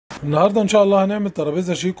النهاردة ان شاء الله هنعمل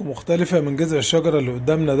ترابيزة شيك ومختلفة من جذع الشجرة اللي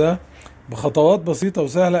قدامنا ده، بخطوات بسيطة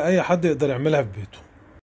وسهلة اي حد يقدر يعملها في بيته.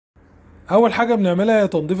 اول حاجة بنعملها هي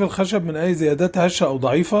تنظيف الخشب من اي زيادات هشة او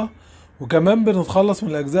ضعيفة، وكمان بنتخلص من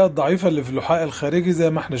الاجزاء الضعيفة اللي في اللحاء الخارجي زي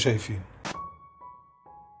ما احنا شايفين.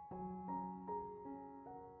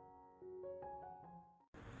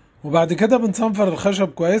 وبعد كده بنصنفر الخشب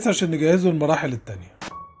كويس عشان نجهزه للمراحل التانية.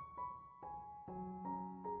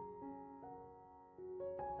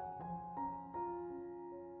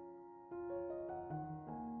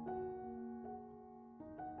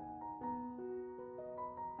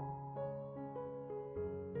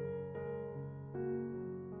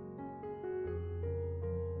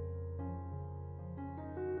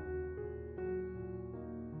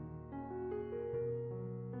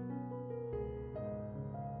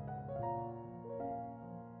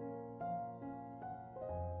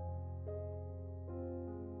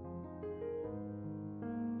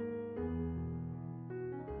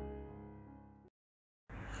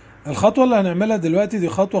 الخطوة اللي هنعملها دلوقتي دي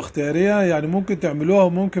خطوة اختيارية، يعني ممكن تعملوها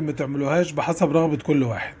وممكن ما تعملوهاش بحسب رغبة كل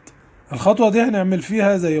واحد. الخطوة دي هنعمل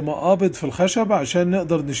فيها زي مقابض في الخشب عشان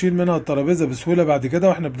نقدر نشيل منها الترابيزة بسهولة بعد كده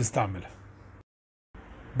واحنا بنستعملها.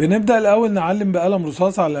 بنبدأ الأول نعلم بقلم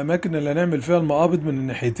رصاص على الأماكن اللي هنعمل فيها المقابض من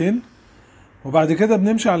الناحيتين، وبعد كده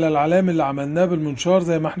بنمشي على العلام اللي عملناه بالمنشار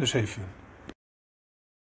زي ما احنا شايفين.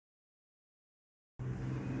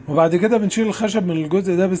 وبعد كده بنشيل الخشب من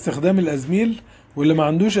الجزء ده باستخدام الأزميل، واللي ما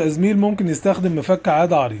عندوش أزميل ممكن يستخدم مفك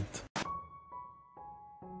عادة عريض.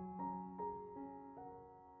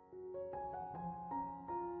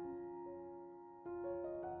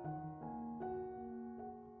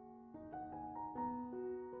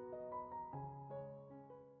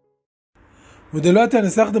 ودلوقتي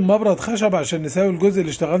هنستخدم مبرد خشب عشان نساوي الجزء اللي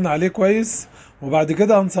اشتغلنا عليه كويس، وبعد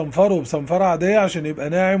كده هنصنفره بصنفرة عادية عشان يبقى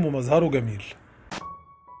ناعم ومظهره جميل.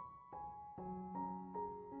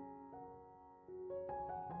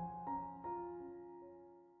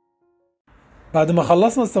 بعد ما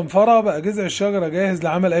خلصنا الصنفرة بقى جذع الشجرة جاهز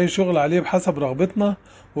لعمل اي شغل عليه بحسب رغبتنا،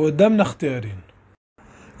 وقدامنا اختيارين.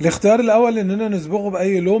 الاختيار الاول اننا نصبغه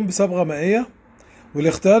باي لون بصبغة مائية،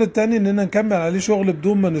 والاختيار التاني اننا نكمل عليه شغل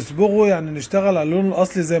بدون ما نصبغه، يعني نشتغل على اللون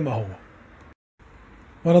الاصلي زي ما هو.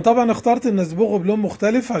 وانا طبعا اخترت ان اصبغه بلون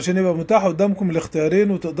مختلف عشان يبقى متاح قدامكم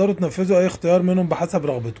الاختيارين وتقدروا تنفذوا اي اختيار منهم بحسب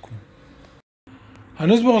رغبتكم.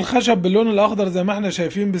 هنصبغ الخشب باللون الاخضر زي ما احنا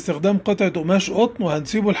شايفين باستخدام قطعة قماش قطن،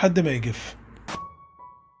 وهنسيبه لحد ما يجف.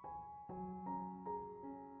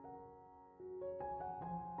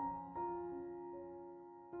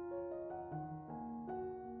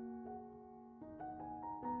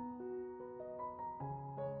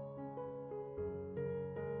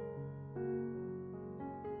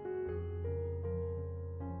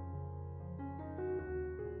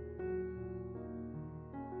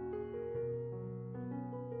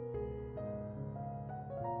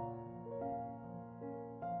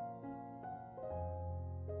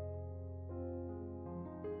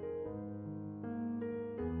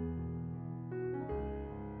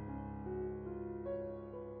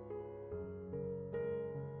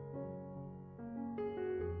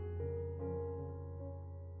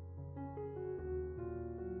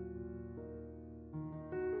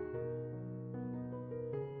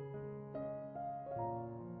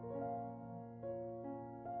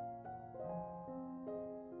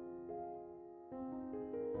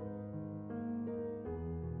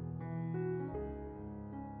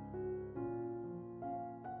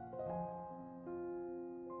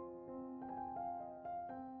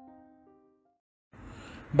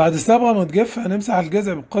 بعد الصبغة ما تجف هنمسح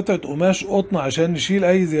الجذع بقطعة قماش قطن عشان نشيل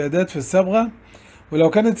اي زيادات في الصبغة، ولو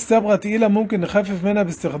كانت الصبغة تقيلة ممكن نخفف منها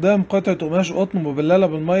باستخدام قطعة قماش قطن مبللة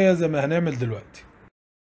بالمية زي ما هنعمل دلوقتي.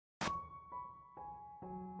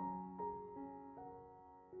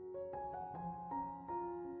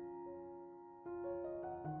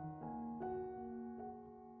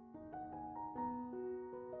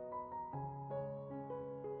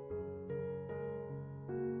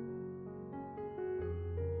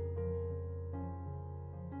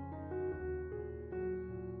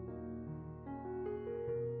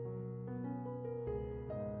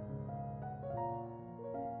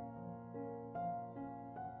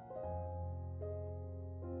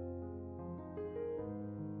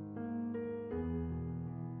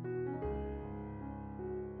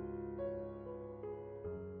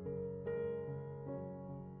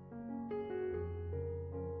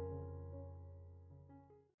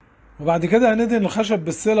 وبعد كده هندهن الخشب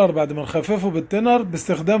بالسيلر بعد ما نخففه بالتنر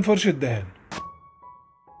باستخدام فرشة دهان.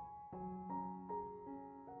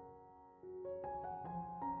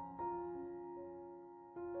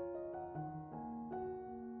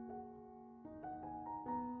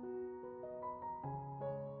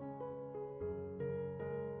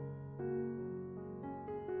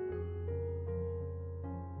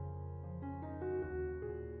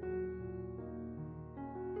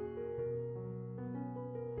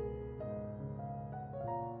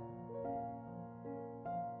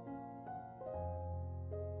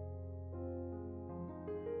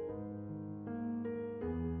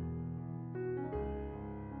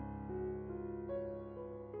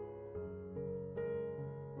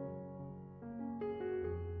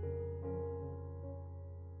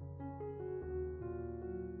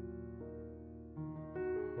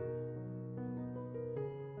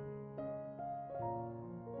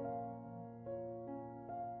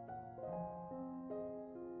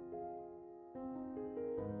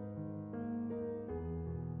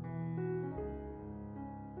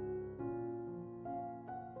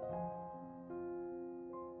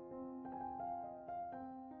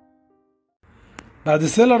 بعد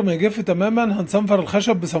السيلر ما يجف تماما هنصنفر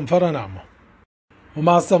الخشب بصنفرة ناعمة.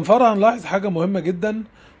 ومع الصنفرة هنلاحظ حاجة مهمة جدا،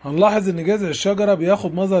 هنلاحظ ان جذع الشجرة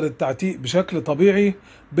بياخد مظهر التعتيق بشكل طبيعي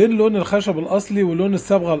بين لون الخشب الاصلي ولون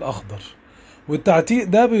الصبغة الاخضر، والتعتيق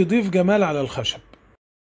ده بيضيف جمال على الخشب.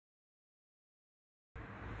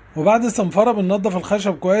 وبعد الصنفرة بننضف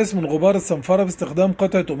الخشب كويس من غبار الصنفرة باستخدام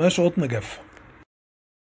قطعة قماش قطن جافة.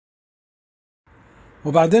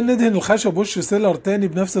 وبعدين ندهن الخشب وش سيلر تاني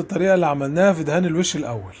بنفس الطريقة اللي عملناها في دهان الوش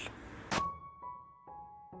الاول.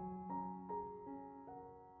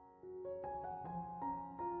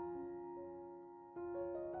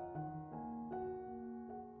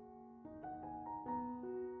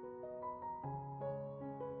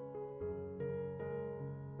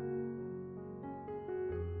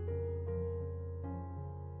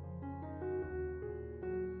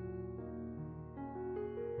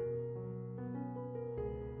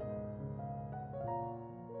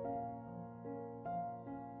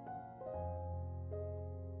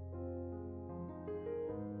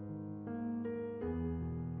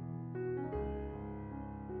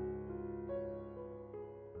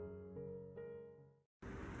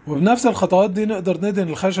 وبنفس الخطوات دي نقدر ندهن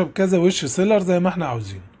الخشب كذا وش سيلر زي ما احنا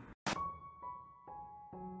عاوزين.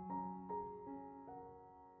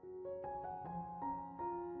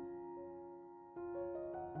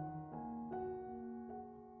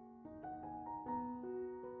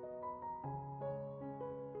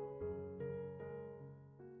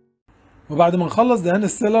 وبعد ما نخلص دهان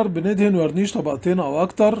السيلر بندهن ورنيش طبقتين او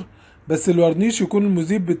اكتر، بس الورنيش يكون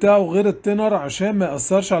المذيب بتاعه غير التنر عشان ما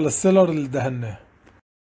يأثرش على السيلر اللي دهناه.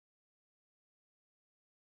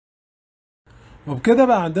 وبكده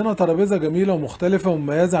بقى عندنا ترابيزة جميلة ومختلفة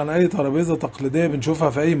ومميزة عن اي ترابيزة تقليدية بنشوفها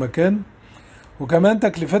في اي مكان، وكمان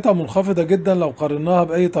تكلفتها منخفضة جدا لو قارناها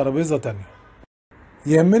باي ترابيزة تانية.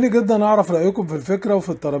 يهمني جدا اعرف رأيكم في الفكرة وفي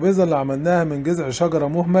الترابيزة اللي عملناها من جذع شجرة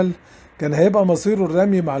مهمل، كان هيبقى مصيره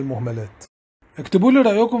الرمي مع المهملات. اكتبوا لي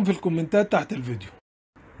رأيكم في الكومنتات تحت الفيديو.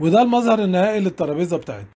 وده المظهر النهائي للترابيزة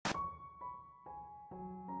بتاعتنا.